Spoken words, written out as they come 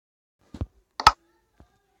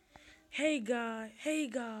Hey guys.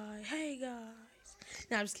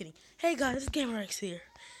 No, I'm just kidding. Hey guys, it's GamerX here.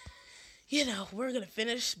 We're gonna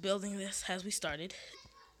finish building this as we started.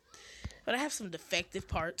 But I have some defective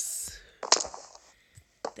parts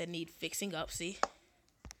that need fixing up, see?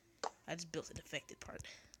 I just built a defective part.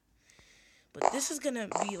 But this is gonna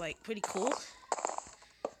be like pretty cool.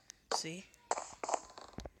 See?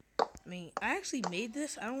 I mean, I actually made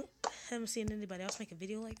this. Haven't seen anybody else make a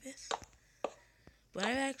video like this. But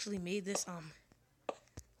I actually made this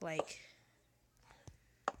like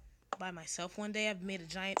by myself one day. I've made a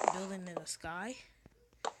giant building in the sky.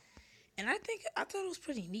 And I thought it was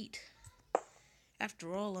pretty neat.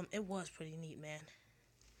 After all, it was pretty neat, man.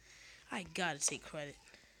 I gotta take credit.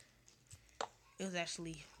 It was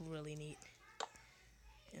actually really neat.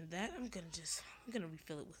 And that I'm gonna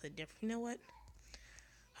refill it with a different. You know what?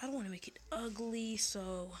 I don't want to make it ugly,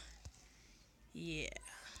 so yeah.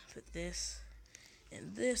 Put this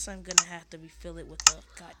and this. I'm gonna have to refill it with a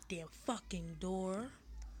goddamn fucking door.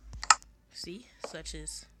 See, such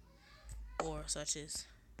as, or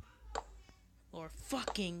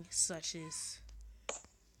fucking such as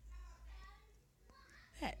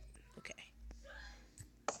that. Okay.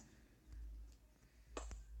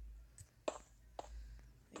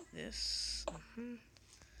 Like this.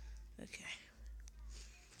 Okay.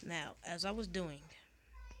 Now, as I was doing,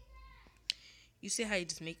 you see how you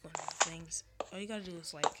just make one of these things? All you gotta do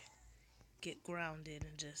is like get grounded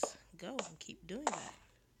and just go and keep doing that.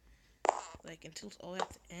 Like until it's all at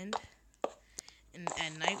the end. And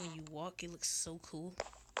at night when you walk, it looks so cool.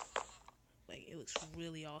 Like it looks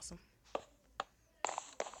really awesome.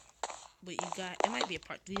 But it might be a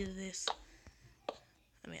part 3 of this.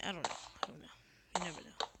 I mean, I don't know. You never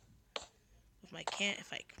know. If my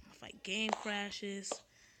game crashes,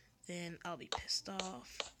 then I'll be pissed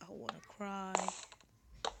off. I'll want to cry.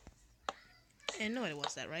 And nobody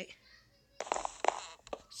wants that, right?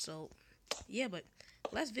 So, yeah, but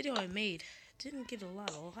last video I made didn't get a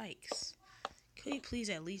lot of likes. Could you please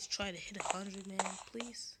at least try to hit 100, man?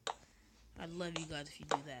 Please? I'd love you guys if you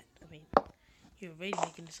do that. I mean, you're already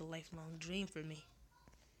making this a lifelong dream for me.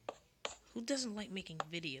 Who doesn't like making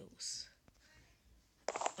videos?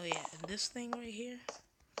 Oh yeah, and this thing right here.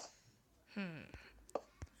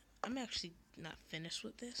 I'm actually not finished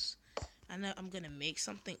with this. I know I'm gonna make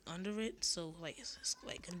something under it, so like it's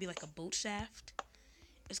like gonna be like a boat shaft.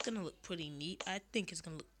 It's gonna look pretty neat. I think it's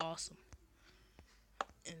gonna look awesome.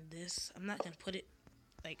 And this, I'm not gonna put it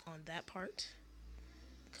like on that part,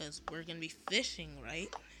 cause we're gonna be fishing, right?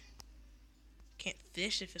 Can't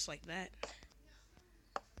fish if it's like that.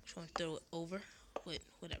 Trying to throw it over, but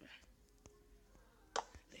whatever.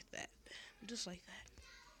 Like that, just like that.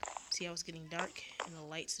 See how it's getting dark, and the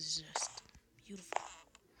lights is just beautiful.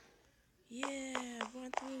 Yeah, run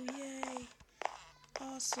through, yay!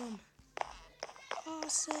 Awesome,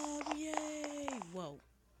 awesome, yay! Whoa.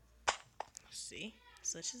 See,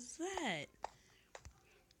 such as that.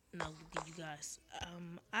 Now, you guys,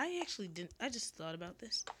 I actually didn't. I just thought about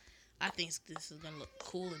this. I think this is gonna look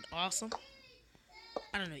cool and awesome.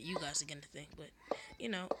 I don't know what you guys are gonna think, but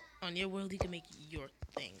on your world you can make your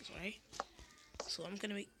things, right? So I'm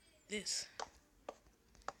gonna make this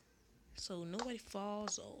so nobody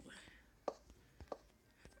falls over.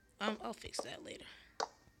 I'll fix that later.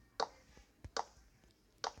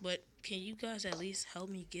 But can you guys at least help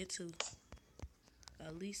me get to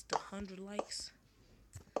at least 100 likes?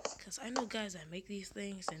 Cause I know guys that make these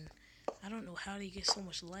things, and I don't know how they get so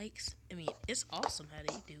much likes. I mean, it's awesome how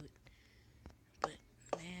they do it, but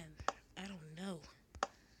man, I don't know.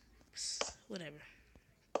 Whatever.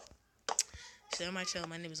 So on my channel,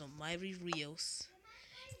 my name is Omari Rios.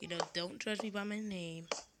 Don't judge me by my name,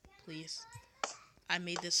 please. I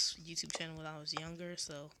made this YouTube channel when I was younger,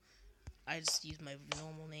 so I just use my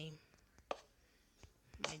normal name.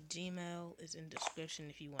 My Gmail is in the description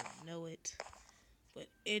if you want to know it. But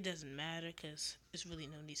it doesn't matter because there's really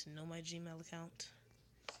no need to know my Gmail account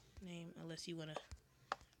name unless you want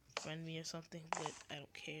to friend me or something. But I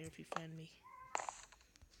don't care if you friend me.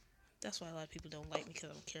 That's why a lot of people don't like me, because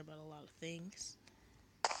I don't care about a lot of things.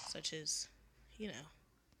 Such as,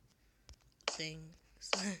 things.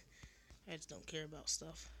 I just don't care about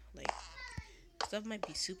stuff. Like, stuff might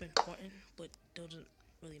be super important, but doesn't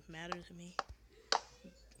really matter to me.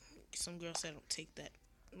 Some girls say I don't take that,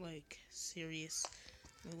 like, serious.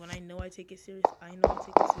 I mean, when I know I take it serious, I know I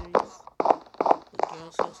take it serious. But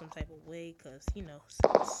girls feel some type of way because,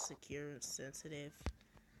 it's secure and sensitive.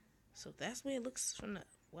 So that's the way it looks from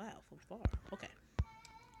far. Okay.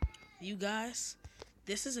 You guys,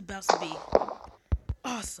 this is about to be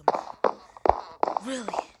awesome.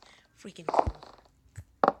 Really freaking cool.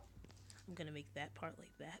 I'm gonna make that part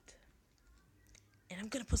like that. I'm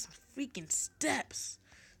gonna put some freaking steps.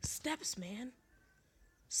 Steps, man.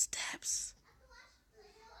 Steps.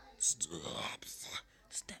 Steps.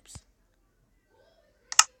 Steps.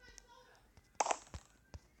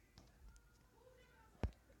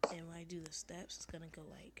 And when I do the steps, it's gonna go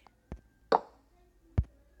like.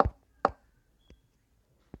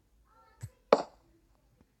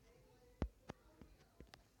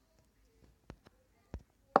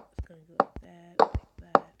 It's gonna go like that, like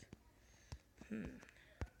that. Like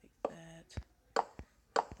that.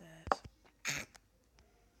 That.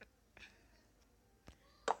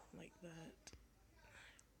 Like that.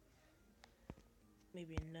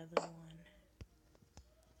 Maybe another one.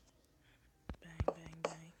 Bang, bang,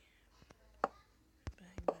 bang.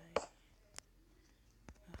 Bang, bang.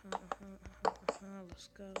 Let's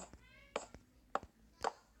go.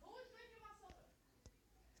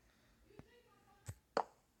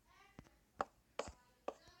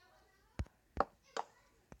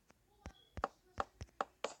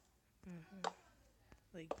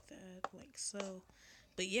 Like that, like so.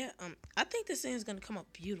 But yeah, I think this thing is gonna come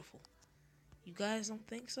up beautiful. You guys don't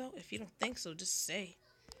think so? If you don't think so, just say.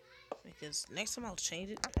 Because next time I'll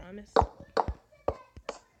change it, I promise.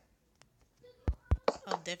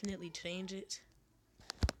 I'll definitely change it.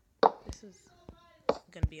 This is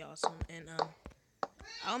gonna be awesome. And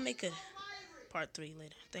I'll make a part 3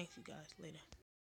 later. Thank you guys. Later.